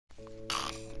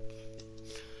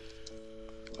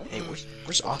Hey,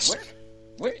 where's Austin?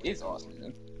 Where is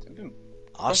Austin?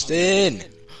 Austin!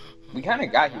 We kind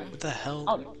of got here. What the hell?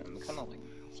 Oh, no, we kind of like.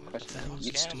 What the hell?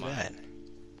 Let's do that.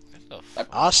 What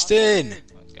Austin!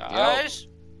 guys?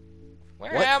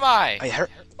 Where What? am I? I heard.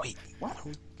 Wait. What?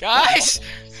 Guys!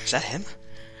 Is that him?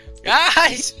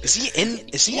 Guys! Is he in?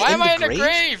 Is he Why in am I the in a grave?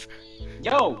 grave?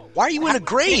 Yo! Why are you in a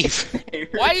grave?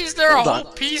 Why is there a Hold whole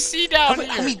on. PC down here?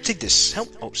 Help me dig this.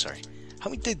 Oh, sorry.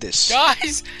 Help me dig this.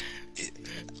 Guys!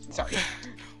 Sorry.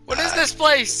 What is this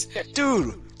place?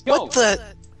 Dude, Yo, what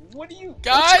the? What are you...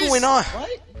 Guys! What's going on? What?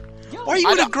 Yo, Why are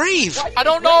you in a grave? I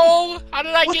don't know! How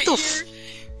did I What get the here?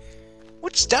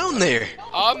 What's down there?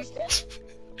 Um...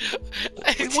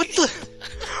 Wait, what the?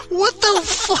 What the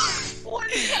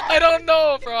fuck? I don't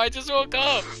know, bro. I just woke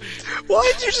up.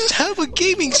 Why'd you just have a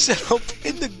gaming setup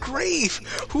in the grave?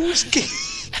 Who's game?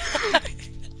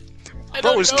 I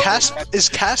Bro, don't is know.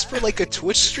 Casper like a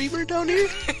Twitch streamer down here?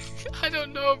 I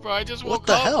don't know, bro. I just woke What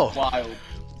the up. hell? Wild.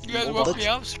 You guys Well, woke me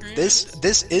up screaming.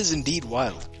 This is indeed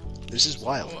wild. This is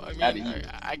wild. Well, That I mean, is-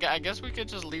 I guess we could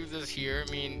just leave this here.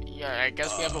 I mean, yeah, I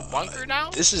guess we have a bunker now.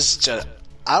 This is just.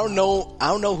 I don't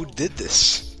know who did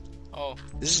this. Oh,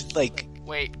 This is like.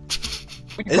 wait.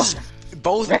 This is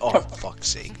both. Oh, fuck's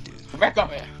sake, dude. Back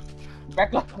up. Wait.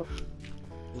 Back up.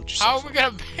 How are we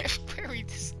gonna bury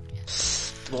this?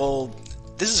 Well,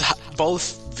 this is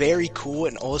both very cool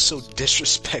and also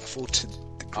disrespectful to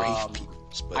the grave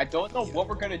peoples. But I don't know yeah. what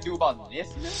we're gonna do about this.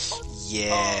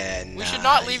 Yeah, We should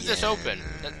not leave this open.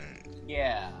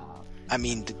 Yeah. I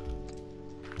mean,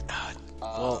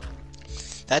 well,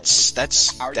 that's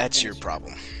How are you your gonna-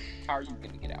 problem. How are you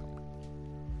gonna get out?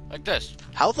 Like this.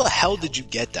 How the hell did you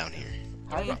get down here?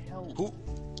 How the hell? Who?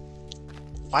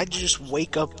 Why'd you just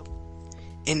wake up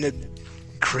in a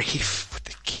grave with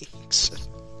the kings?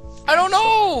 I don't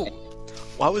know.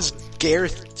 Why was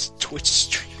Gareth Twitch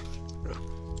streaming?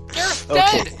 Gareth's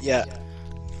Okay, dead.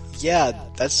 yeah,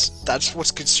 that's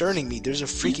what's concerning me. There's a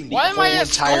freaking Why am whole I at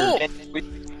entire. school?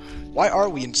 Why are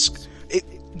we in?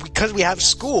 Because we have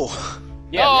school.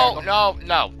 Yeah, No.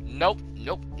 Nope.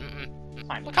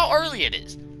 Mm-mm. Look how early it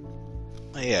is.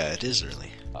 Oh, yeah, it is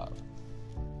early.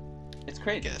 It's I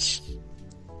crazy. guess.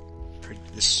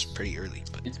 This is pretty early,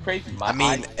 but It's crazy. I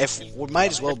mean, if we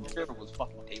might as well. Server was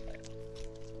fucking taped.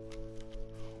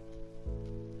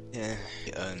 Yeah.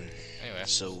 Anyway.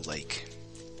 So like,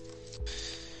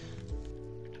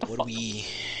 what do we?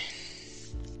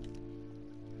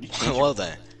 Well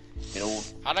then,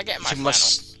 How'd I get in my you flannel?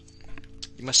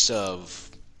 must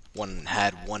have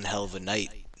had one hell of a night.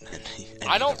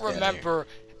 I don't remember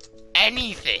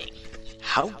anything.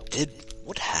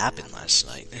 What happened last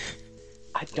night?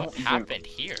 I don't What happened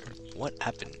here? What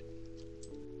happened?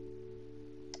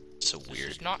 It's a This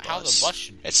weird. is not how the bus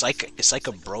should be. It's like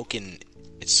a broken.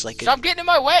 It's like Stop getting in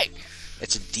my way.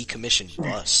 it's a decommissioned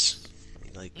bus.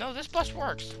 Like, No, this bus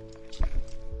works.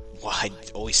 well, I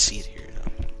always see it here.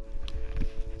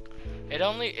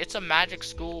 It's a magic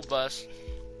school bus.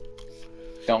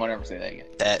 Don't ever say that again.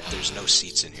 That there's no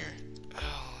seats in here.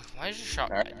 Oh, why is your shot?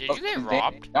 Alright. Did you get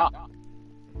robbed?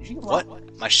 Did you get What?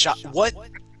 robbed? My shot? What?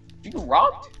 Did you get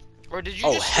robbed? Or did you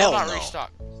Oh, just hell still not no.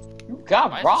 restock? You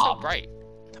got Why is it so robbed. bright?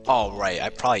 Oh right, I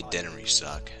probably didn't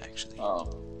restock actually.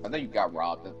 Oh, I thought you got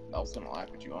robbed. I was gonna laugh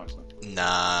at you, honestly.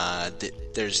 Nah,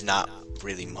 there's not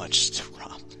really much to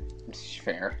rob.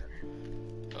 Fair.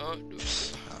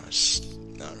 It's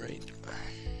not right.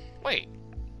 Wait.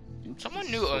 Someone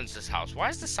new owns this house. Why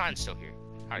is the sign still here?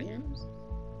 How do you?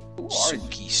 Who are you?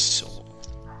 Suki Soul.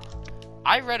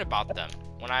 I read about them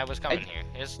when I was coming here.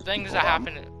 There's things that Rob?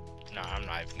 happen. No, I'm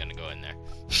not even gonna go in there.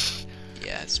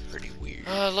 Yeah, it's pretty weird.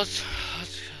 Let's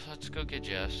go get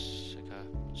Jessica.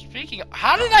 Speaking of,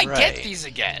 how did I Alright. get these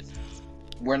again?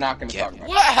 We're not gonna Yeah. talk about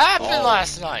What happened Oh.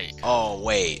 last night? Oh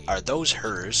wait, are those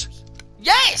hers?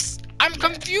 Yes! I'm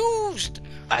confused!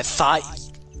 I thought.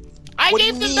 I What do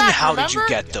you gave them mean? back, How remember? did you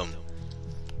get them?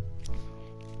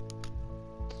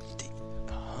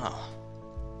 Huh.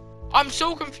 I'm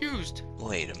so confused.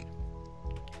 Wait a minute.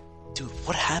 Dude,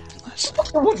 what happened last night?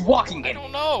 it. Who's walking I in?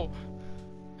 don't know.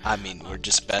 I mean, we're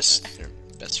just best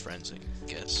friends, I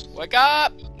guess. Wake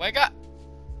up! Wake up!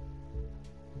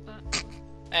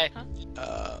 Hey,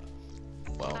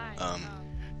 Well,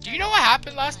 do you know what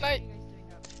happened last night?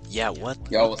 yeah. What?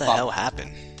 Yo, what what's the up? hell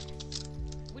happened?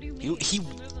 What do you mean?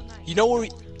 You know where we,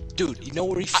 dude? You know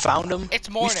where we found him? It's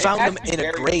We morning. found him That's in a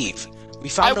very- grave. We I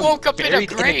found him woke up in a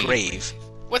buried grave.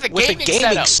 With a with gaming, a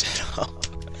gaming setup. setup.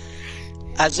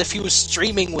 As if he was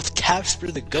streaming with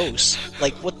Casper the Ghost.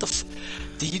 Like, what the f...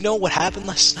 Do you know what happened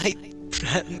last night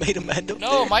that made him end up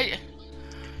No, there?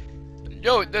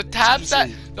 Yo, the tabs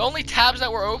Jesus. the only tabs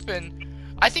that were open,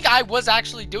 I think I was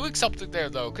actually doing something there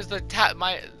though, because the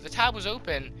tab was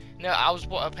open. No,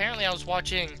 apparently I was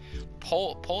watching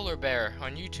Polar Bear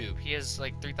on YouTube. He has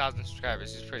like 3,000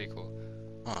 subscribers. He's pretty cool.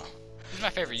 Huh. He's my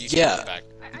favorite YouTuber. Yeah, in fact.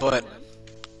 but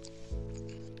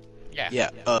Yeah.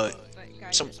 But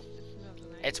guys, some- it's the middle of the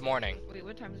night. It's morning. Wait,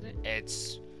 what time is it?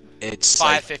 It's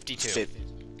like 5:52.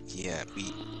 Yeah,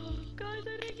 Guys,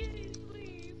 I didn't get any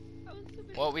sleep. I was so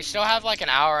bad. Well, we still have like an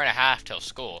hour and a half till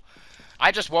school.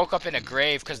 I just woke up in a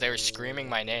grave because they were screaming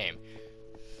my name.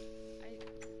 I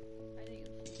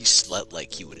didn't he slept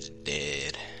like he was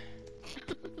dead.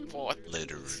 What?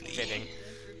 Literally. Fitting.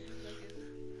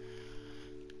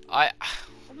 Oh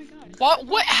my god.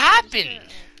 What happened?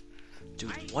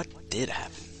 Dude, what did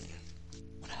happen?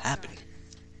 What happened?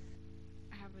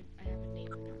 I have a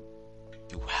neighbor now.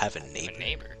 You have a A neighbor?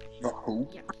 neighbor. Who?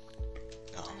 Yeah.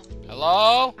 Oh. I have a neighbor.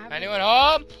 Hello? Anyone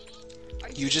home? Are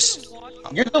You just- still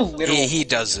watching? You're the literal. He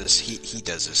does this. He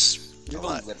does this a You're the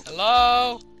lot. literal.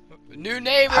 Hello? New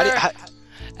neighbor? How,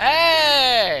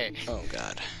 Hey! oh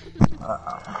god.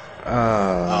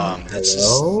 That's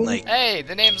hello? just like Hey,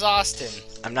 the name's Austin.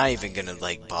 I'm not even gonna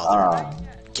like bother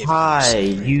giving you Hi,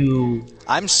 some- you.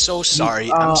 I'm so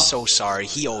sorry. I'm so sorry.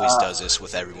 He always does this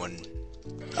with everyone.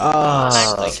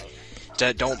 Like,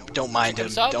 don't mind him.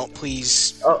 What's up? Don't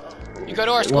please. You go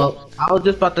to our school? Well, I was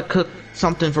just about to cook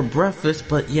something for breakfast,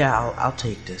 but yeah, I'll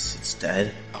take this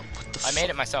instead. Oh, what the I made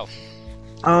it myself.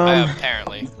 Um,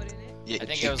 Apparently. Put in it? Yeah, I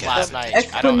think you it was got last it.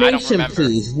 night. I don't remember.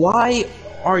 please. Why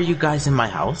are you guys in my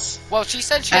house? Well, she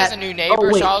said she has a new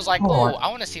neighbor, wait, so I was like, hold oh, on. I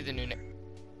want to see the new neighbor.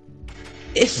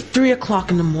 It's 3 o'clock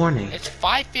in the morning. It's It's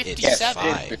 5:57.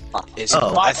 5.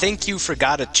 Oh. I think you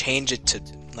forgot to change it to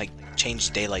like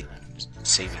change daylight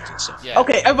savings and stuff. Yeah.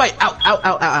 Okay, everybody,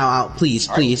 out, please,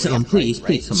 please,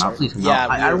 please come out, please come Yeah,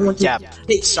 out. I don't want to. yeah.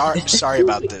 Hey, Sorry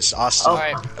about this. Austin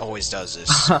Alright. always does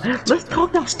this. Let's go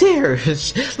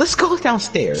downstairs. Let's go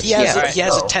downstairs. He has, yeah, he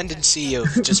has a let's go. tendency of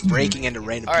just breaking into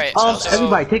random Alright, people's houses.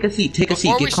 Everybody, take a seat. Take a seat.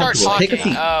 Before we Get start comfortable. Take a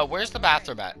talking, seat. where's the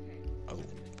bathroom at?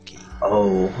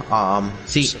 Okay.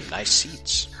 See, Some nice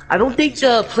seats. I don't think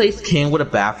the place came with a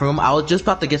bathroom. I was just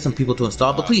about to get some people to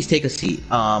install, but please take a seat.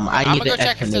 I I'm need gonna go the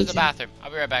check if there's a explanation. bathroom. I'll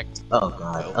be right back. Oh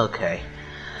god. Okay.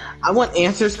 I want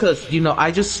answers because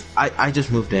I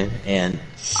just moved in and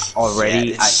already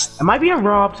Yeah, it's- am I being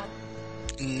robbed?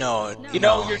 No, You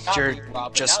know, no, you're not you're being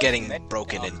robbed, just but now getting it's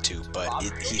broken meant- into, but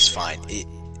he's fine.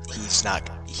 He's not.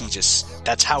 He just.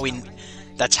 That's how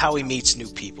he meets new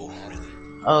people. Really.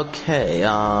 Okay.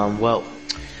 Well,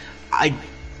 I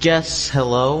guess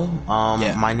hello.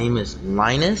 Yeah. My name is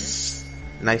Linus.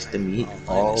 Nice to meet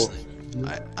all.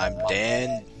 I'm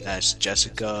Dan. That's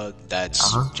Jessica. That's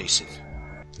Uh-huh. Jason.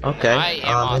 Okay. I am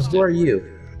and Austin. who are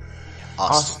you?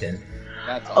 Austin. Austin.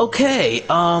 That's all. Okay.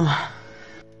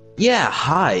 Yeah.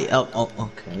 Hi.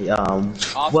 Okay.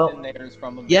 Austin Well. there's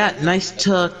from a Yeah, nice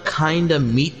to kinda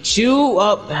meet you.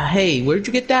 Hey, where'd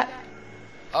you get that?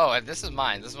 Oh, and this is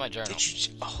mine. This is my journal. Did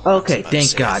you? Oh, Okay, I was about to thank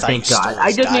say, I God, thought thank you God. stole I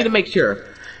his just need to diary. make sure.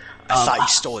 I thought you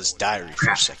stole his diary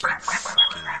for a second.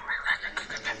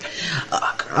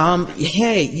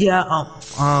 Hey, yeah,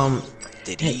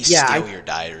 Did he Yeah, steal I- your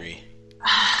diary?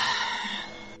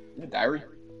 Your diary.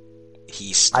 I-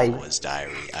 He stole his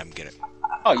diary. I'm gonna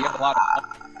Oh, you have a lot of.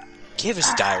 give his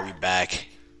diary back.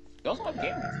 You also have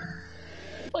games.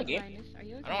 You play games. Linus, are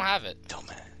you okay? I don't have it.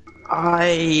 Dumbass. I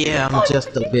am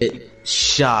just a bit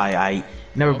shy. I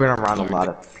never been around a lot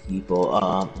of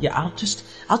people. Yeah, I'll just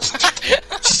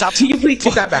Stop. Can you please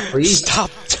take that back, please? Stop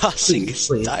tossing Please, his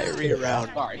please. diary around.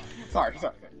 Sorry.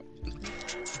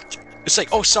 It's like,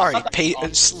 oh, sorry.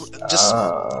 Just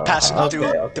passing through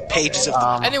okay. the pages of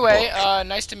the. Anyway,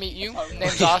 nice to meet you.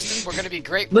 Name's Austin. We're gonna be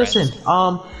great friends. Listen,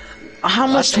 how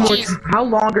much Listen, more? geez. How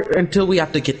longer until we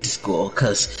have to get to school?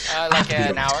 Cause I have Like to be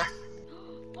an there. hour.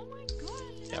 Oh my god.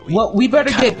 Yeah, Well, we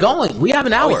better get going. We have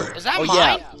an hour. Is that Oh, mine?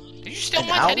 yeah. Did you steal An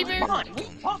my hour? teddy bear? Come on, what are you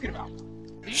talking about?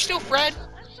 Did you steal Fred?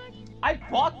 I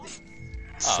bought this.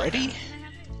 Freddy?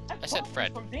 I said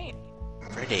Fred. From Dan.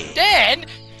 Freddy. Dan!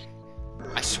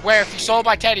 I swear, if you sold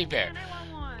my teddy bear,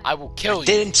 I will kill you.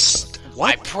 Didn't. I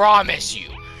What? promise you.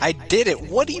 I did it.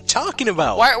 What are you talking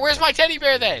about? Where's my teddy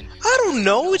bear then? I don't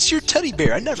know. It's your teddy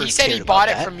bear. I never. He said he cared bought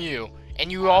about it that. from you,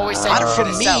 and you always said you Not were from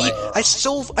gonna me. sell it.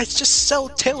 I just sell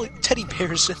teddy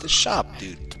bears at the shop,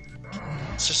 dude.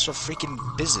 It's just a freaking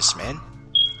business, man.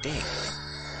 Dang.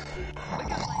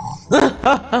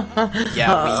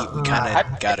 Yeah, we kind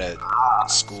of got a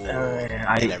school. and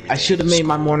I everything. should have made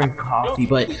my morning coffee,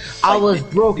 but I was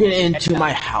broken into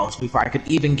my house before I could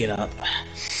even get up.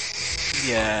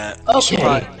 Yeah. you should Okay,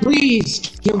 probably-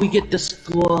 please, can we get to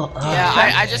school?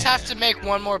 Yeah, I just have to make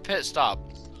one more pit stop.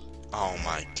 Oh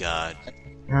my god.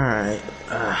 Alright.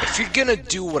 If you're gonna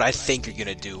do what I think you're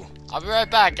gonna do, I'll be right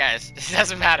back, guys. It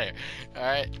doesn't matter.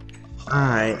 Alright.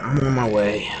 Alright, I'm on my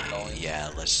way.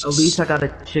 yeah, let's. At least I got a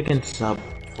chicken sub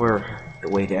for the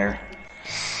way there.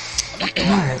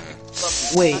 Alright.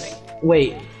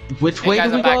 Wait. Which way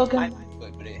guys, do we I'm go back.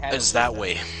 again? It's that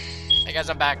way. Hey guys,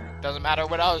 I'm back. Doesn't matter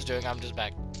what I was doing, I'm just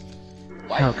back.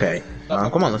 Okay.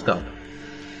 Come on, let's go.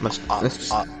 Let's.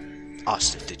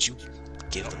 Austin, did you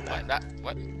give them back?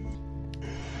 What?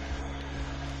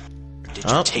 Did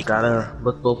you take? Gotta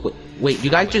look both ways. Wait, you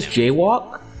guys just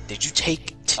jaywalk? Did you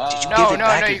take? Did you No, give it no,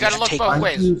 back? no, or you gotta did look take both mine?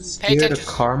 ways. Aren't you Pay scared a attention.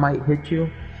 car might hit you?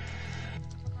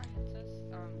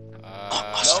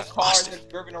 No cars have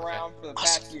driven around for the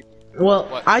past year. Well,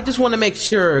 What? I just want to make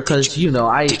sure, because, you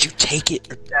know, Did you take it?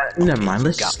 Or... Never mind,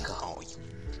 let's Got- just go. Oh, you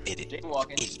idiot!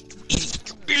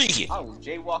 Jaywalking. Idiot! I will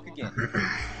jaywalk again. Give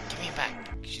me it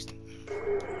back. She's...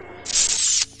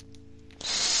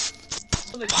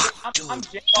 Fuck, dude, I'm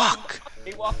jaywalking. fuck.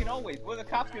 Jaywalking always. What are the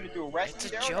cops gonna do? Arrest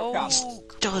It's me? a There are no cops.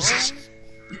 joke. Does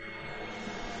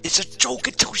it's a joke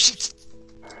until she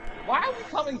Why are we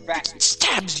coming back?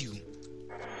 stabs you.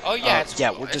 Oh yeah, it's...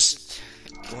 Yeah, we're it's- just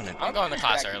going to. I'm going to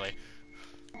class early.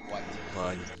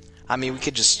 What? I mean, we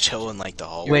could just chill in like the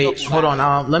hallway. Wait, hold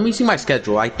on. Let me see my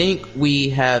schedule. I think we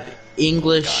have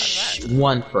English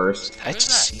 1 first. I Who's just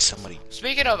that? see somebody.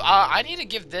 Speaking of, I need to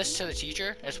give this to the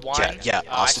teacher. It's wine. Yeah,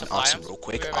 I Austin, supply Austin, him. real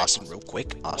quick, Be right back. Austin, real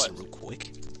quick, Austin, What? real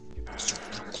quick.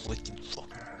 You fuck.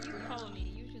 You follow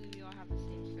me. Usually we all have the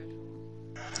same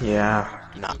schedule. Yeah.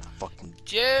 Not fucking.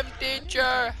 Gym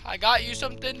teacher, I got you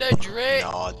something to drink.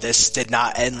 No, this did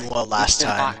not end well last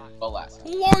time. Well, last.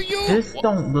 Who are you? This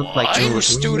don't look like What? it Two was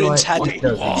students had it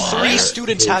doesn't to. matter. 3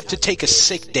 students had to take a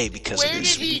sick day because Where of did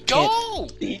this. he We can't- go?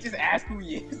 He just asked who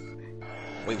he is.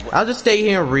 Wait, what? I'll just stay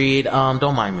here and read.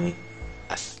 Don't mind me.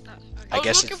 I I was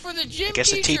guess looking for the gym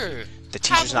guess the teacher. the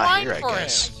teacher's Have not wine here. I for him.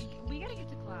 guess. We gotta get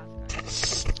to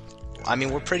class, guys. I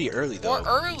mean, we're pretty early though.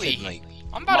 We're We early. can, like...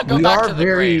 I'm about to go We back are to the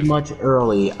very grave. much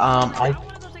early.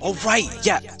 Oh right,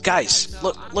 yeah, guys,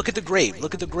 look at the grave.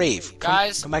 Look at the grave.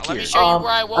 Guys, come back let here. me show you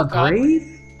where I a woke up.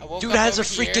 grave? I woke Dude up has a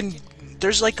over here. freaking.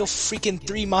 There's like a freaking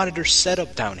 3-monitor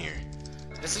setup down here.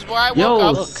 This is where I woke Yo,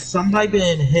 up. somebody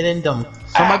been hitting them.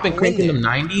 Somebody been we're cranking in them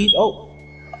 90s. Oh,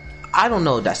 I don't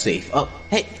know if that's safe. Oh,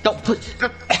 hey, don't put.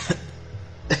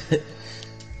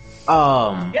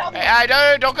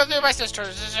 Hey, don't go through my sister.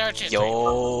 This is her sister.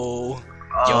 Yo,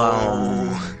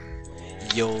 Um,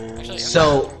 yo. Actually,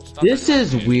 So this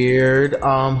is weird.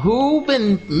 Who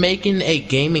been making a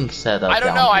gaming setup? I don't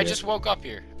down know. I here? just woke up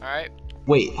here. All right.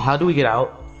 Wait. How do we get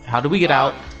out? How do we get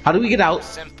out? How do we get out?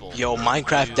 Simple. Yo,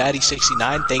 Minecraft Daddy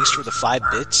 69, thanks for the 5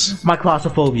 bits. My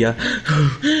claustrophobia.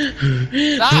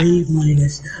 Stop. Breathe,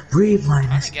 Linus. Breathe, How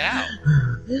Linus. to get out?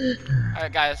 All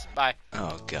right, guys. Bye.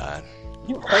 Oh god.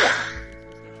 You heard it.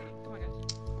 Come on,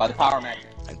 guys. By the power magic.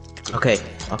 Okay.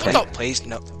 Okay. No. Please,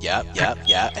 no. Yeah,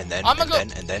 and then, I'm gonna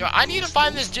and then. Yo, I need to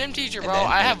find this gym teacher, bro. then-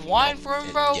 I have wine for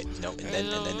him, bro. Yeah, no, and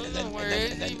then. Where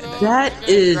is he, bro? That He's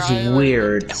is gonna cry.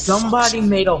 weird. Somebody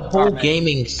made a whole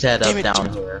gaming setup Damn it, down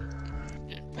dude. here.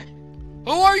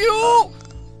 Who are you?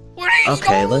 Where do you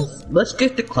Okay, go? let's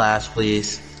get to class,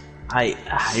 please. I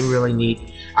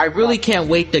really can't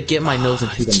wait to get my nose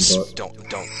into them Just books.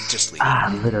 don't, just leave.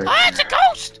 Literally. Ah, it's a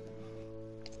ghost.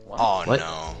 Oh What?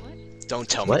 no. Don't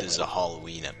tell me What? this is a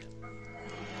Halloween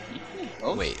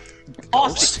Oh, Wait.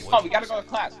 Austin, Ghost? come on, we gotta go to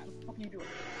class. What the fuck are you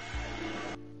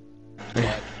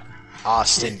doing?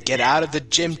 Austin, get out of the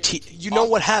gym. You know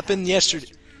what happened yesterday?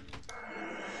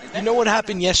 You know what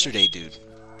happened yesterday, dude?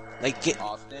 Like,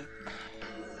 Austin.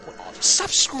 stop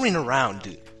screwing around,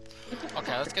 dude.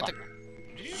 Okay, let's get the.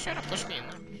 Did you try to push me in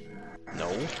there? No.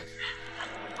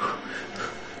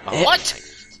 What?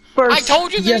 First, I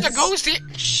told you there's yes. a ghost here.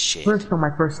 Shit. First on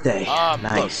my first day. Look,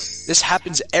 Nice. This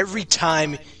happens every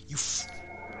time you.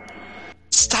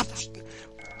 Stop.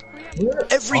 Where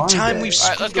Every are time they? we've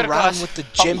Alright, let's screwed go to around class. with the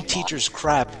gym teacher's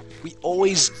crap, we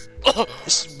always.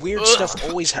 This weird stuff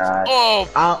always happens. Oh,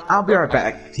 I'll be right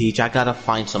back, Teach. I gotta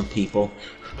find some people.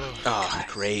 Oh,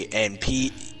 great. And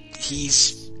Pete,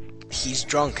 he's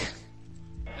drunk.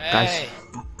 hey,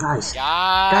 Guys.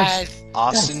 guys.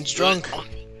 Austin's drunk.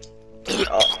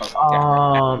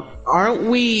 Aren't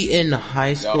we in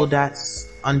high school that's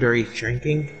underage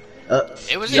drinking?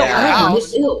 It was in Yeah. your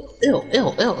house. Ew.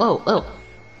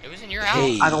 It was in your house.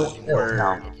 Hey, I don't- we're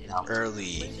no.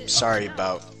 early. Sorry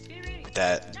about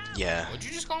that. Yeah, What'd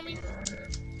you just call me?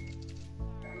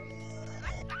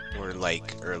 we're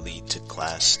like early to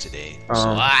class today.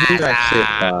 You guys sit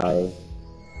by.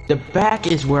 The back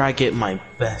is where I get my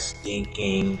best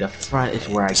thinking. The front is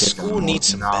where I The get the school most needs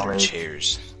some better knowledge.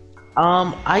 chairs.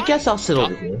 I guess I'll sit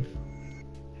over here.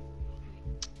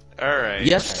 Alright.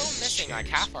 Yes. Still missing like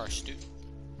half our students.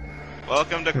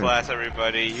 Welcome to class,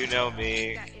 everybody. You know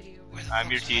me. I'm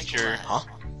your teacher. Huh?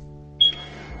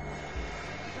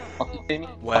 Fuck you, Sammy.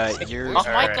 What? You're. Where's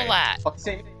Alright. Michael at? Fuck you,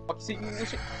 Sammy. Fuck you,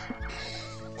 Sammy.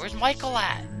 Where's Michael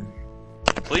at?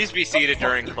 Please be seated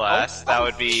during class. That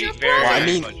would be Sure. very, Well, I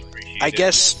very mean, much appreciated. I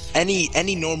guess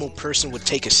any normal person would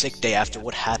take a sick day after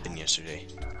what happened yesterday.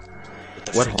 With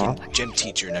the What freaking gym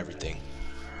teacher and everything.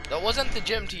 That wasn't the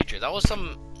gym teacher. That was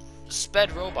some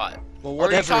sped robot. Well, Or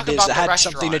are you whatever it talking is, about it the had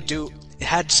something to restaurant? do. It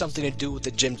had something to do with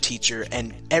the gym teacher,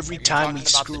 and every time we talking about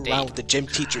screw the around date? with the gym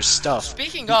teacher's stuff,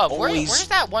 Speaking we of, always where's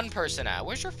that one person at?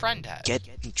 Where's your friend at? get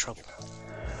in trouble.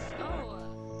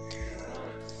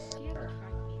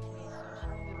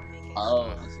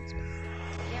 Oh.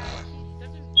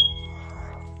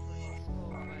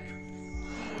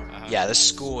 Yeah, this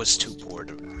school is too poor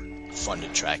to fund a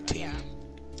track team.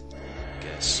 I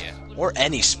guess. Yeah. Or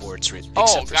any sports, Oh,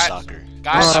 except for guys- soccer.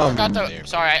 Guys, I Um, forgot to. there.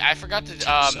 Sorry, I forgot to.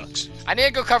 Sucks. I need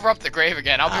to go cover up the grave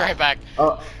again. I'll be right back.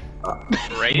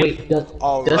 Great. Wait, does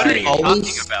Alright. it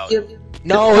always Talking about- skip?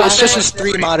 No, it's just Class. this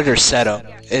 3-monitor setup.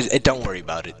 Don't worry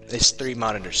about it. It's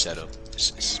 3-monitor setup.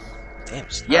 Damn.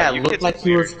 Yeah, you it looked kids like are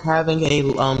he was having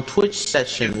a Twitch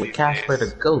session with Casper the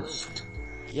Ghost.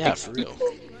 Yeah, for real.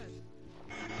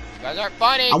 You guys aren't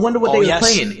funny. I wonder what Oh, they he were has-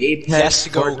 playing. He Apex, has to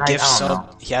go Fortnite, gift I don't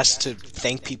sub. He has to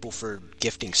thank people for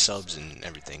gifting subs and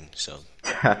everything. So,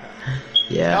 know.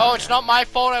 Yeah. No, it's not my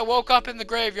fault. I woke up in the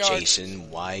graveyard.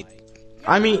 Jason, why?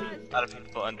 I mean, A lot of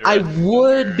people under I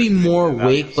would be more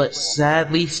awake, but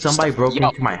sadly somebody broke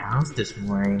into my house this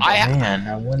morning. Man,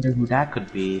 I wonder who that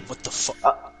could be. What the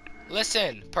fuck?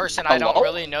 Listen, person I don't Hello?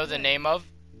 really know the name of.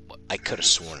 I could have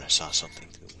sworn I saw something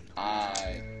through the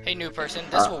window. Hey, new person,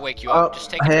 this will wake you up.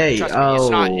 Just take a drink. hey, Trust me,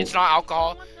 oh. it's not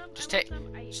alcohol. Just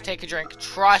take a drink.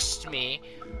 Trust me.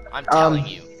 I'm telling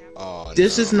you. Oh,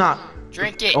 This no. is not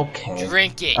Drink it. okay.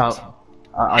 Drink it.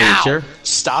 Are you Ow. sure?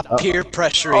 Stop peer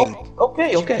pressuring.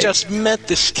 Okay, okay. Just met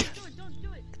this guy.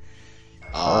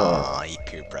 Oh, he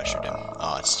peer pressured him.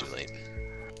 Oh, it's too late.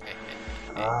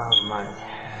 Oh my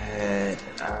head.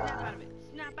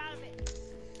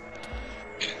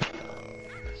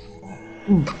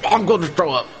 I'm going to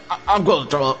throw up. I'm going to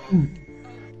throw up.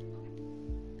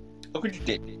 Look what you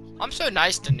did. I'm so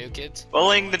nice to new kids.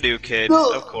 bullying the new kid,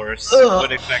 of course.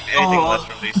 Wouldn't expect anything less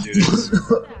from these students.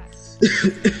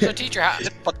 So, teacher,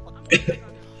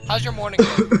 how's your morning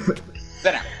going?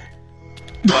 Sit down.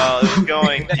 Well, it was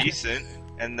going decent,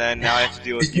 and then now I have to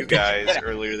deal with you guys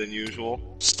earlier than usual.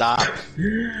 Stop.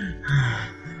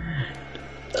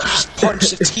 Just punch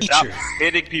the Stop teacher.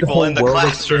 hitting The people whole in the world was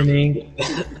classroom. spinning.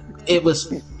 It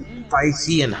was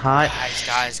spicy and hot.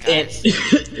 Guys. And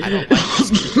I don't like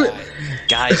this new guy.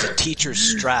 Guys, the teacher's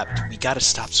strapped. We gotta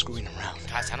stop screwing around.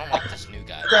 Guys, I don't like this new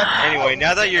guy. Anyway,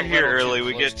 now that you're A here little too early,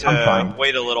 we close get to I'm to fine.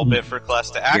 wait a little bit for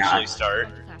class to actually start.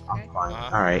 I'm fine.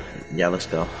 Uh-huh. Alright, yeah, let's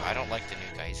go. I don't like the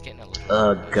new guy. He's getting a little.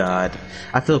 Oh god.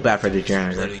 I feel bad for the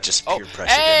janitor. Literally just Oh, peer pressured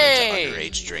hey! him into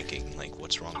underage drinking. Like,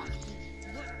 what's wrong?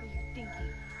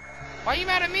 Why are you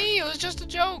mad at me? It was just a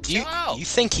joke. You, Chill out. you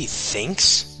think he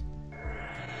thinks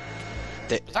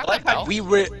that Was that my bell? we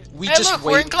Hey, just look,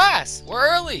 we're in wait? class. We're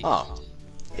early. Oh,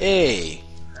 hey,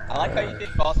 I like how you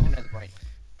think Boston has brain.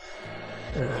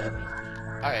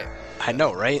 Alright. I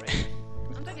know, right?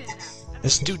 I'm taking a nap.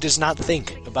 This dude does not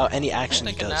think about any action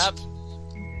he Take a does. nap.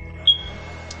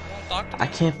 Talk to me. I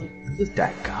can't believe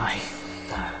that guy.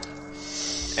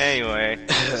 Anyway,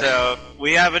 so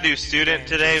we have a new student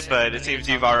today, but it seems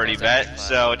you've already met,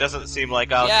 so it doesn't seem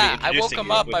like I'll Yeah, be I woke introducing him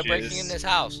you, up by which breaking is- in this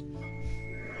house.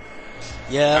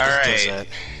 Yeah, All he does right.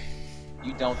 that.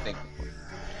 You don't think.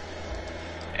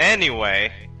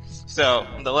 Anyway, so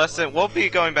the lesson we'll be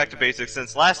going back to basics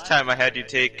since last time I had you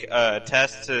take a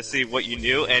test to see what you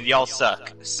knew, and y'all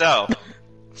suck. So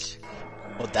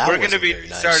Well, that we're going to wasn't be very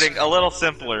nice. starting a little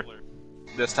simpler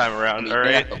this time around. You All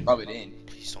right? have to rub it in.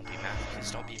 Please don't be mad.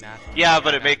 Please don't be mad. Yeah, Please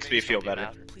but don't it be makes mad. me Please feel don't be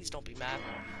better. mad. Please don't be mad.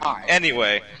 Alright.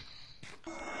 Anyway,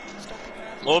 Please don't be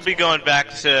mad. we'll be going back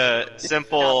to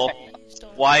simple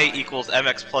y equals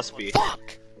mx plus b. Fuck!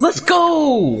 Let's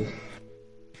go!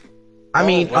 I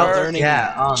mean, we're learning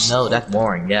yeah, oh no, slow. that's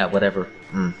boring. Yeah, whatever.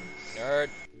 Nerd. We're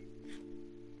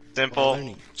Simple.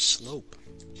 learning slope.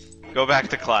 Go back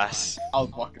to class. I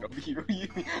was walking over here.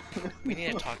 We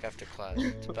need to talk after class.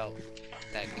 It's about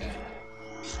that guy.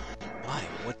 Why?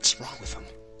 What's wrong with him?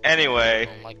 I Anyway,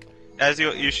 don't like him. as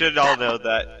you should all know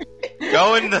that.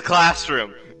 Go in the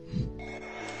classroom.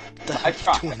 What the I heck you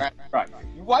tried. doing? Right.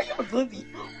 Why you Lizzie?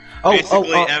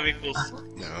 Basically, m equals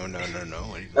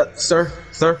No. sir,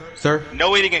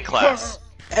 no eating in class.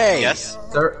 Hey, Yes.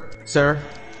 Sir.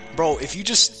 bro, if you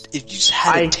just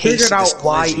had a I taste figured of out this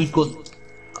y glizzy- equals.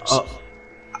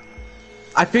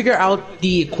 I figured out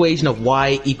the equation of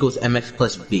y equals mx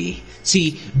plus b.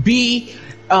 See, b.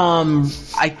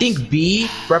 I think b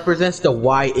represents the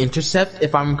y-intercept,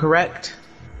 if I'm correct.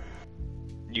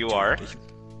 You are.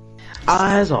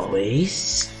 As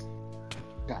always.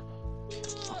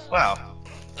 Wow.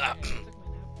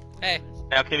 Hey.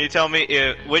 Now, can you tell me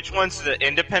which one's the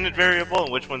independent variable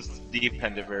and which one's the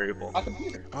dependent variable? A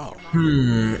computer. Oh,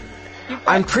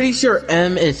 I'm pretty sure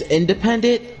m is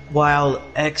independent, while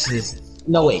x is.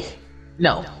 No, wait.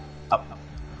 No.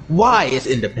 Y is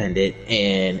independent,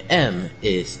 and m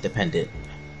is dependent.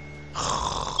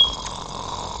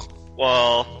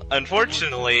 Well,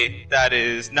 unfortunately, that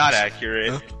is not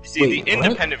accurate. See, Wait, the what?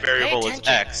 independent variable is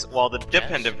attention. x, while the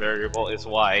dependent variable is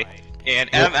y, and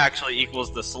m actually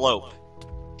equals the slope.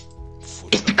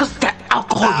 It's because of that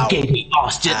alcohol Ow. you gave me,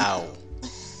 Austin. ow.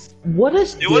 What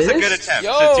is It this? was a good attempt,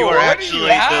 Yo, since you were what do actually you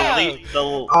the have? lead.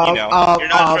 You're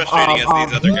not frustrating as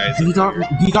these other guys.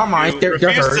 These are mine. You They're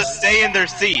refuse to hers. stay in their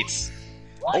seats.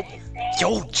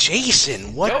 Yo,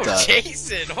 Jason, what Yo, the?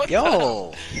 Jason, what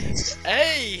Yo. the?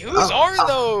 Hey, whose are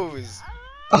those?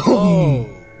 Oh,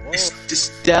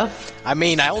 Steph. I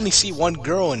mean, I only see one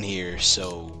girl in here,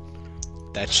 so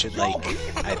that should like, I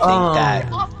think Um, that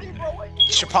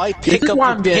you should probably This pick is up why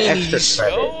your I'm getting panties. extra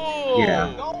credit. Yo.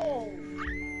 Yeah.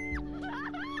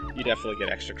 You definitely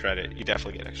get extra credit. You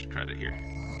definitely get extra credit here.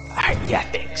 Yeah,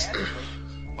 thanks.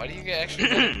 Why do you get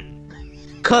extra?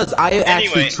 Cause I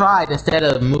actually Anyway. tried instead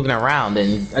of moving around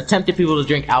and attempted people to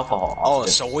drink alcohol. Oh,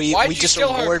 so we Why'd you just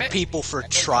steal her reward pa- people for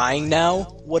trying now?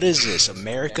 What is this,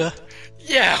 America?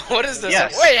 Yeah, what is this?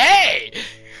 Yes. Wait, hey!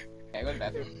 Okay, go to the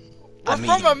bathroom. We're I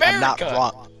mean, from America. I'm not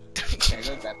wrong. Okay, go to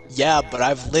the bathroom. Yeah, but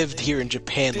I've lived here in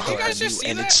Japan Did you longer guys than just you, see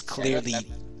and that? it's clearly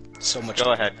so much.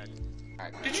 Go ahead.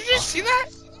 Did you just see that?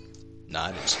 Nah,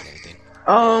 I didn't see anything.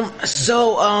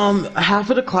 Half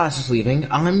of the class is leaving.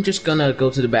 I'm just gonna go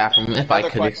to the bathroom if I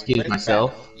Another could question. excuse Where's the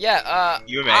myself. Yeah,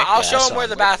 You may. I'll Yeah, show I him saw where him.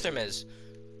 the bathroom is.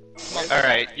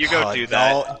 Alright, you go Oh, do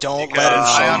that. Don't Because let him I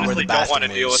show you where honestly the don't bathroom wanna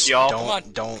deal is. with y'all. Don't, Come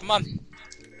on, don't. come on.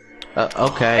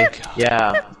 Okay.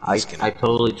 Yeah, Just kidding. I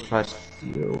totally trust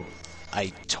you.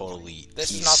 I totally.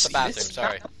 This is he's- not the bathroom,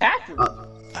 sorry. Bathroom.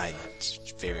 I'm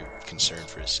very concerned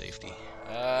for his safety.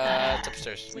 It's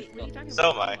upstairs. Wait, what are you talking So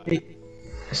about? am I.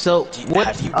 So what?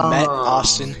 Have you met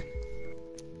Austin?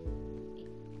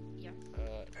 Yeah.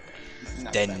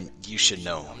 Then you should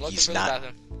know. I'm looking He's for the not.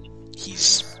 bathroom.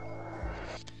 He's.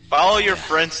 Follow your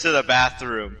friends to the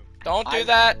bathroom. Don't do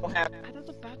that. Don't have- I thought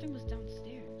the bathroom was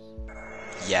downstairs.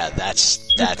 Yeah, that's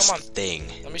Come on. the thing.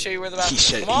 Let me show you where the He bathroom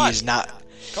should. is. Come on. He's not.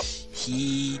 Come-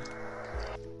 He.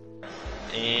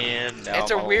 And now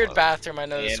It's a I'm all weird alone. bathroom. I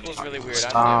know this And- school's really weird. I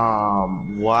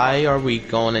don't know. Why are we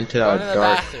going into Go a to the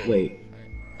dark? bathroom. Wait,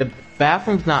 the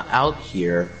bathroom's not out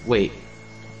here. Wait,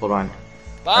 hold on.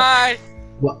 Bye.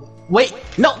 What? Wait,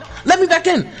 no, let me back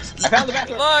in. I found the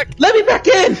bathroom. Look. Let me back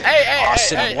in. Hey,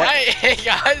 Austin, hey, what? hey,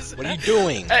 guys. What are you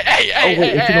doing? Hey, Oh,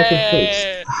 wait, it's an open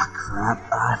hey. space. Ah,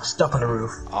 crap! I'm stuck on the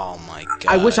roof. Oh my god.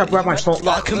 I wish I grabbed my phone.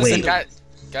 Lock him Wait. in the-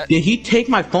 Got, Did he take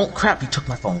my phone? Crap! He took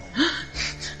my phone.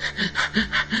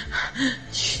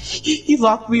 He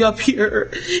locked me up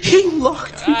here. He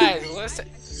locked me. guys, listen.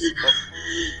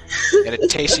 Get a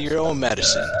taste of your own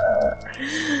medicine.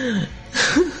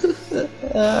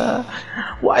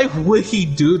 Why would he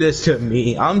do this to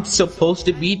me? I'm supposed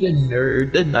to be the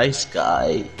nerd, the nice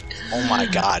guy. Oh my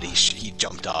god, he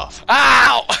jumped off.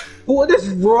 Ow! What is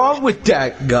wrong with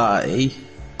that guy?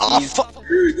 Oh fuck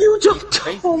You jumped.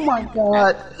 Oh my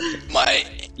god. my.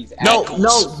 He's No,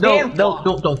 Ankles.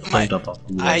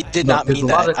 don't. I did not There's mean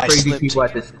a lot that. of I crazy slipped. people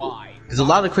at this school. There's a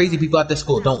lot of crazy people at this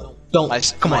school. Don't. Come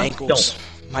My on, ankles. don't.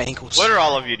 My ankles. What are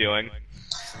all of you doing?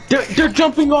 They're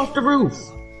jumping off the roof.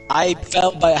 I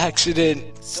fell by accident.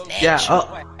 Yeah. Jump.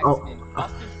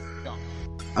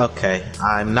 Okay.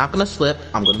 I'm not gonna slip.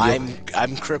 I'm gonna.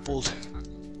 I'm crippled.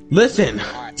 Listen.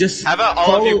 Just. How about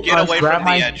all of you follow get us, away grab from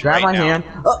my, the edge Grab right my now? hand.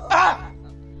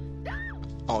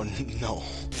 Oh no.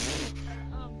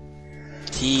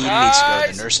 He needs to go to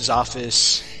Guys. the nurse's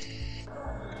office.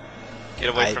 Get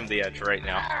away I- from the edge right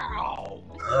now.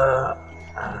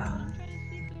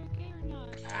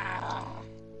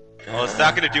 Well, it's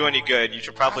not going to do any good. You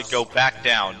should probably go back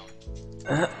down.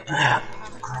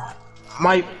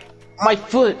 My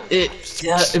foot. It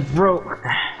broke.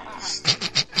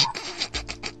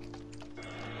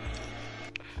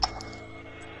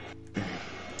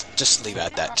 Just leave it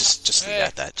at that. Just leave it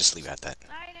at that. Just leave it at that.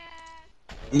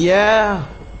 Yeah.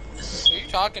 Who are you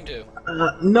talking to?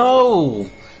 No.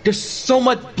 There's so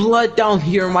much blood down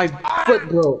here. My foot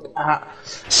broke.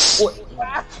 What?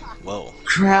 Whoa.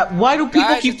 Crap. Why do people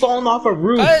Guys, keep falling off a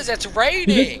roof? Because it's Does this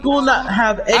raining. school not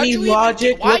have How'd any you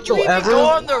logic why'd you even whatsoever? go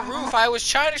on the roof? I was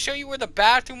trying to show you where the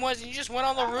bathroom was, and you just went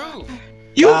on the roof.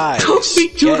 You Guys, took me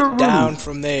to get the roof. down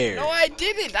from there. No, I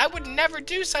didn't. I would never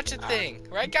do such a thing,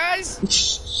 right, guys?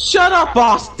 Shut up,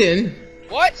 Austin.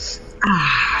 What?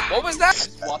 What was that?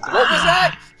 What was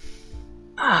that?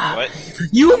 What?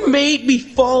 You made me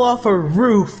fall off a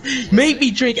roof, made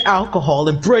me drink alcohol,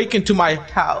 and break into my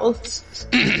house.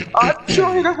 I'm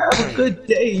trying to have a good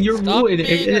day, and you're Stop ruining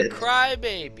being a it.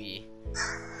 crybaby.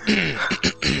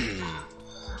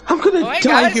 I'm gonna Oh, hey,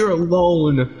 die guys. here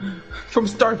alone from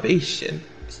starvation.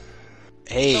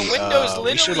 Hey, The window's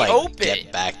we should literally like open.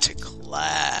 get back to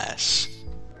class.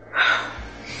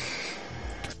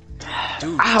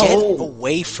 Dude, Ow. get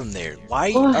away from there.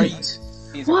 Why are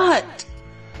you? What?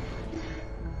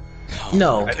 Oh,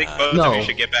 No. I think both No. of you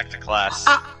should get back to class.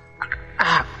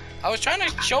 Ah, I was trying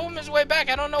to show him his way back.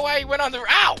 I don't know why he went on the.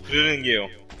 Ow! Including you.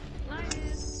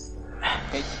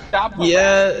 Hey, stop harassing.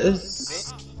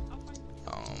 yes.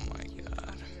 Oh my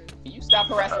god. Can you stop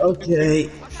harassing? Okay.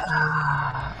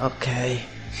 Okay.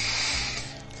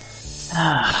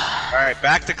 Alright,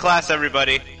 back to class,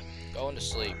 everybody. Going to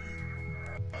sleep.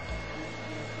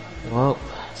 Well,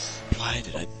 Why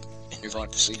did I? You're going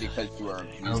to sleep because you are at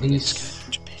abusing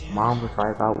least Mom was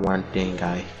right about one thing.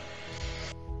 I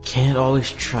can't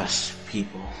always trust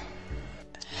people.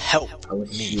 Help I wish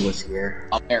me. she was here.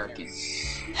 Americans.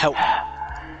 Help.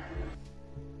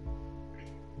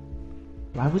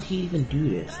 Why would he even do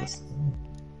this?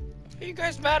 Are you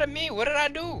guys mad at me? What did I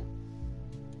do?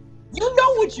 You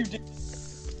know what you did.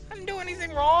 I didn't do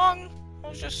anything wrong. I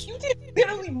was just. You did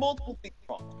literally multiple things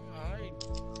wrong.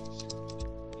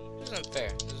 This isn't fair.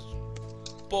 This is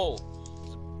bull. This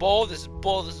is bull. This is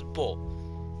bull. This is bull.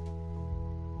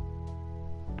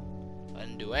 I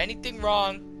didn't do anything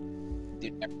wrong. You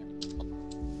did everything.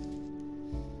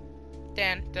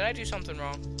 Dan, did I do something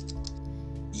wrong?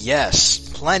 Yes,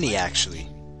 plenty actually.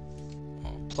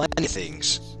 Plenty of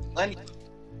things. Lenny,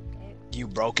 You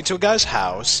broke into a guy's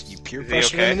house. You peer Is he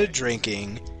pressured okay? him into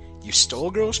drinking. You stole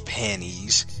a girl's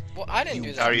panties. Well, I didn't do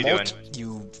You, that. How are you doing?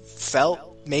 You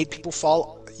made people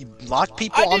fall. You locked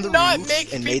people I on did the not roof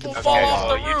make and made them people fall fall off. off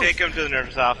well, the you roof. take him to the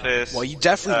nurse's office. Well, you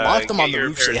definitely locked them get on the your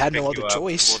roof, so they parents had to no pick other you up.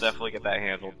 choice. We'll definitely get that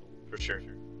handled, for sure.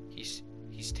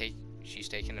 She's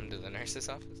taking him to the nurse's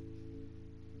office.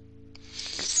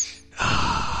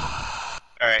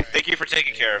 Alright, thank you for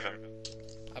taking care of him.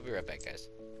 I'll be right back, guys.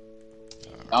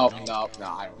 no,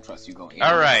 I don't trust you going.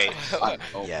 Alright,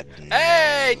 Oh, Yeah.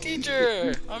 Hey,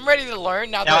 teacher! I'm ready to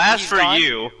learn now now that as he's for gone.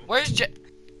 you, Where's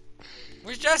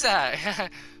Jess at?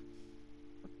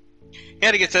 you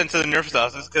had to get sent to the nurse's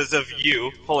office because of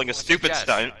you pulling a stupid Jess.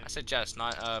 stunt. I said Jess,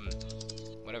 not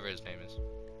whatever his name is.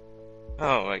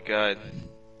 Oh my god.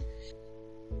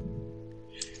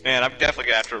 Man, I'm definitely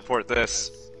gonna have to report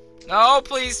this. No,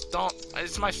 please don't.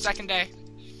 It's my second day.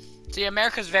 See,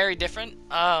 America's very different.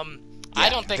 I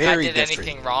don't think I very did different.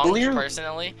 anything wrong Clear-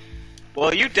 personally.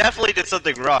 Well, you definitely did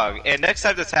something wrong, and next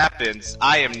time this happens,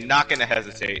 I am not gonna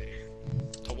hesitate.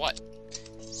 To what?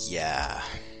 Yeah.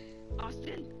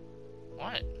 Austin,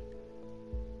 What?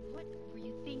 what were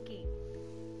you thinking?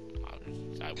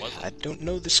 I wasn't. I don't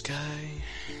know this guy.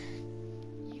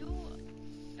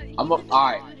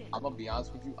 Alright, I'm gonna be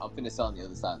honest with you. I'm finna sell on the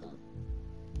other side of the room.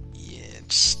 Yeah.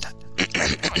 Just...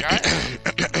 Alright?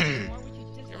 Why would you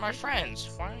just You're my friends.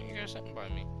 Why aren't you guys sitting by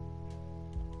me?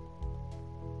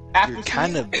 You're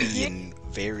kind of being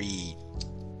very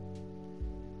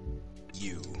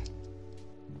you.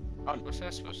 What's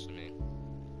that supposed to mean?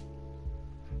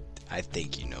 I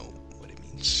think you know what it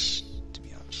means, to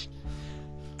be honest.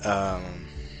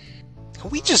 Can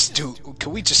we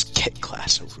just get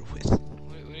class over with? What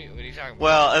are you talking about?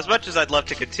 Well, as much as I'd love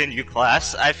to continue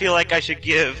class, I feel like I should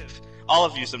give all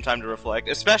of you some time to reflect,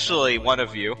 especially one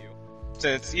of you.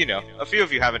 Since, you know, a few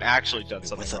of you haven't actually done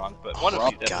something wrong, but one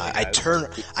of you God,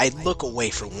 definitely has. I look away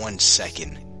for 1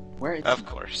 second. Where is Of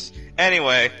course.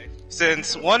 Anyway,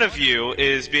 since one of you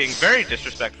is being very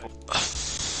disrespectful,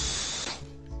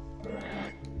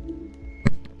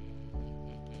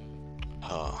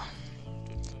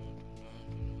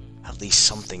 At least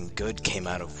something good came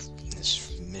out of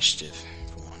this mischief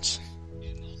for once.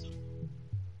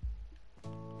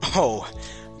 Oh,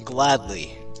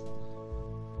 gladly.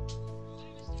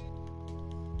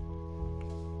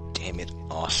 Damn it,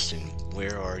 Austin,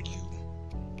 where are you?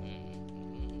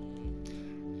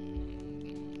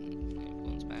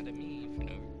 Everyone's mad at me for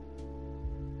no.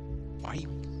 Why are you?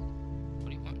 What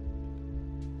do you want?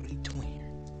 What are you doing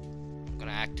here? I'm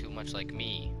gonna act too much like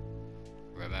me.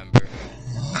 Remember?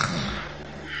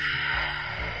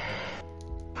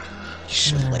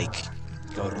 should, like,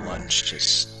 go to lunch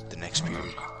just the next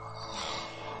period.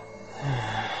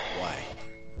 Why?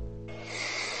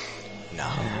 Not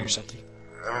hungry or something?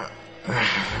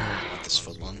 Want this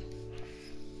foot long?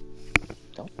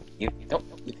 Don't give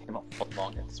him a foot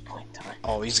long at this point in time.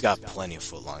 Oh, he's got plenty of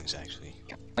foot longs, actually.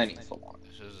 Plenty of foot long.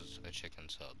 This is a chicken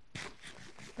sub.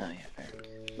 Oh yeah, fair.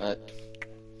 But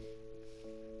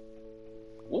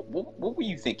what were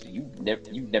you thinking? You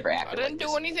never I acted. didn't like do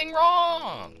this. anything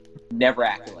wrong. Never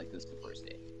acted like this the first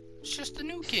day. It's just a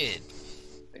new kid.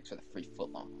 Thanks for the free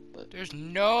foot long. But There's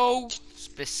no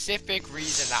specific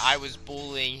reason that I was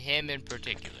bullying him in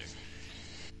particular.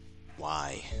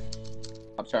 Why?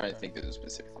 I'm trying to think of a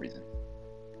specific reason.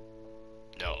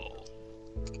 No.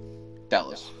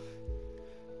 Tell us.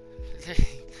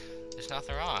 There's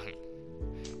nothing wrong.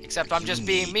 Except I'm just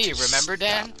being me, remember,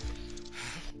 Dan?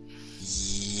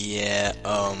 Yeah,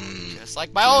 Just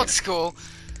like my old school.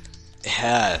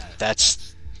 yeah,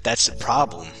 that's the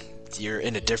problem. You're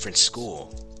in a different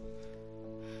school.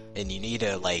 And you need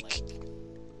to, like,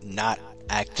 not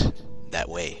act that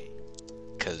way.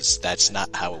 Because that's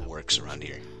not how it works around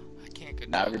here. I can't control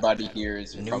Now everybody here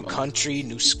is New from country,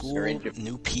 new school, Very different.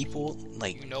 new people,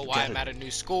 like... You know why I'm at a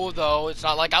new school, though. It's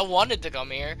not like I wanted to come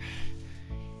here.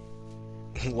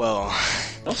 Well...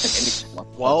 I don't think any.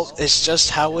 Well, it's just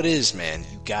how it is, man.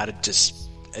 You gotta just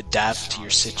adapt to your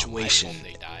It's not my situation. fault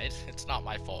they died. It's not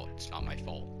my fault. It's not my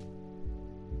fault.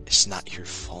 It's not your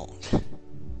fault.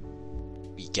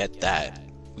 We get that.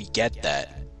 We get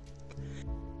that.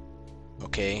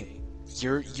 Okay?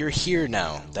 You're here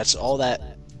now. That's all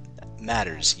that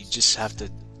matters. You just have to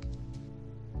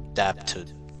adapt to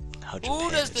how Japan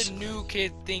Who does is. the new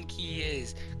kid think he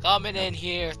is? Coming in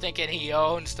here thinking he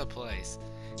owns the place.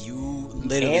 You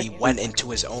literally went into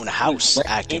his own house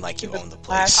acting like you own the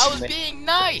place. I was being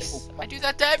nice. I do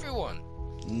that to everyone.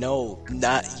 No,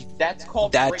 not... That's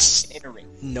called That's- break entering.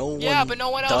 No one Yeah, but no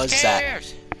one else does that.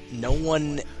 cares. No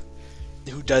one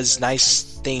who does nice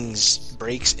things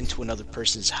breaks into another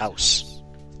person's house.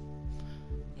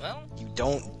 Well, You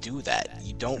don't do that.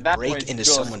 You don't That break was into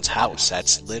just- someone's house.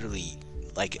 That's literally,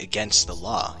 like, against the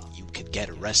law. You could get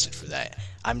arrested for that.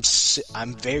 I'm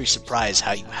very surprised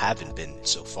how you haven't been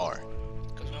so far.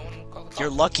 'cause no one will call the You're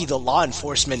cops. lucky the law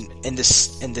enforcement in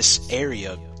this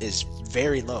area is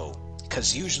very low.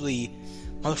 Cause usually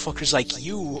motherfuckers like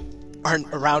you aren't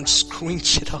around screwing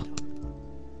shit up.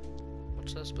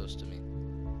 What's that supposed to mean?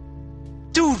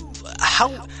 Dude,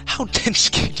 how dense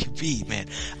can you be, man?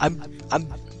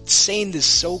 I'm saying this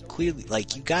so clearly.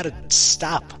 Like, you gotta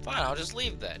stop. Fine, I'll just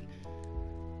leave then.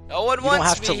 No one You don't wants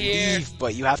have to me here. leave,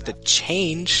 but you have to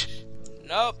change.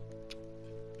 Nope.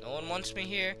 No one wants me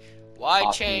here. Why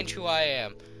Austin. change who I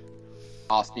am?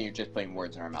 Austin, you're just putting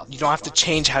words in our mouth. You don't have to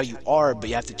change how you are, but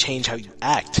you have to change how you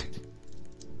act.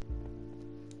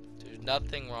 There's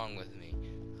nothing wrong with me.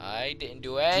 I didn't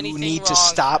do anything You need wrong. to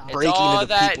stop It's breaking all into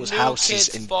that people's new houses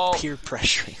kid's and fault. peer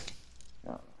pressuring.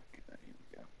 Oh, okay, here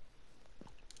we go.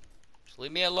 Just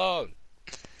leave me alone.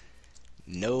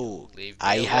 No, Leave me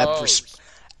I alone.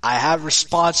 have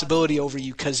responsibility over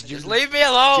you because Just leave me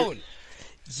alone.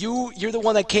 you're the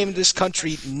one that came to this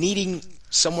country needing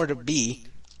somewhere to be.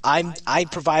 I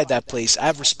provide that place. I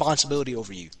have responsibility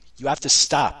over you. You have to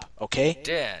stop, okay?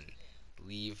 Dan,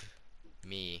 leave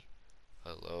me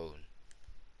alone.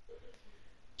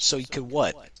 So you could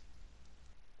what?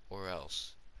 Or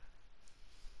else.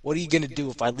 What are you gonna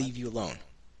do if I leave you alone?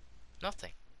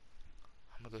 Nothing.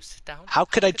 I'm gonna go sit down. How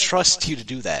could I trust you to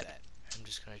do that? I'm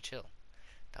just gonna chill.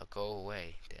 Now go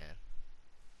away, Dan.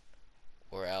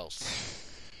 Or else.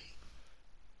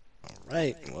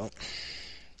 Alright, well.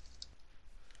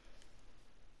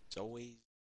 It's always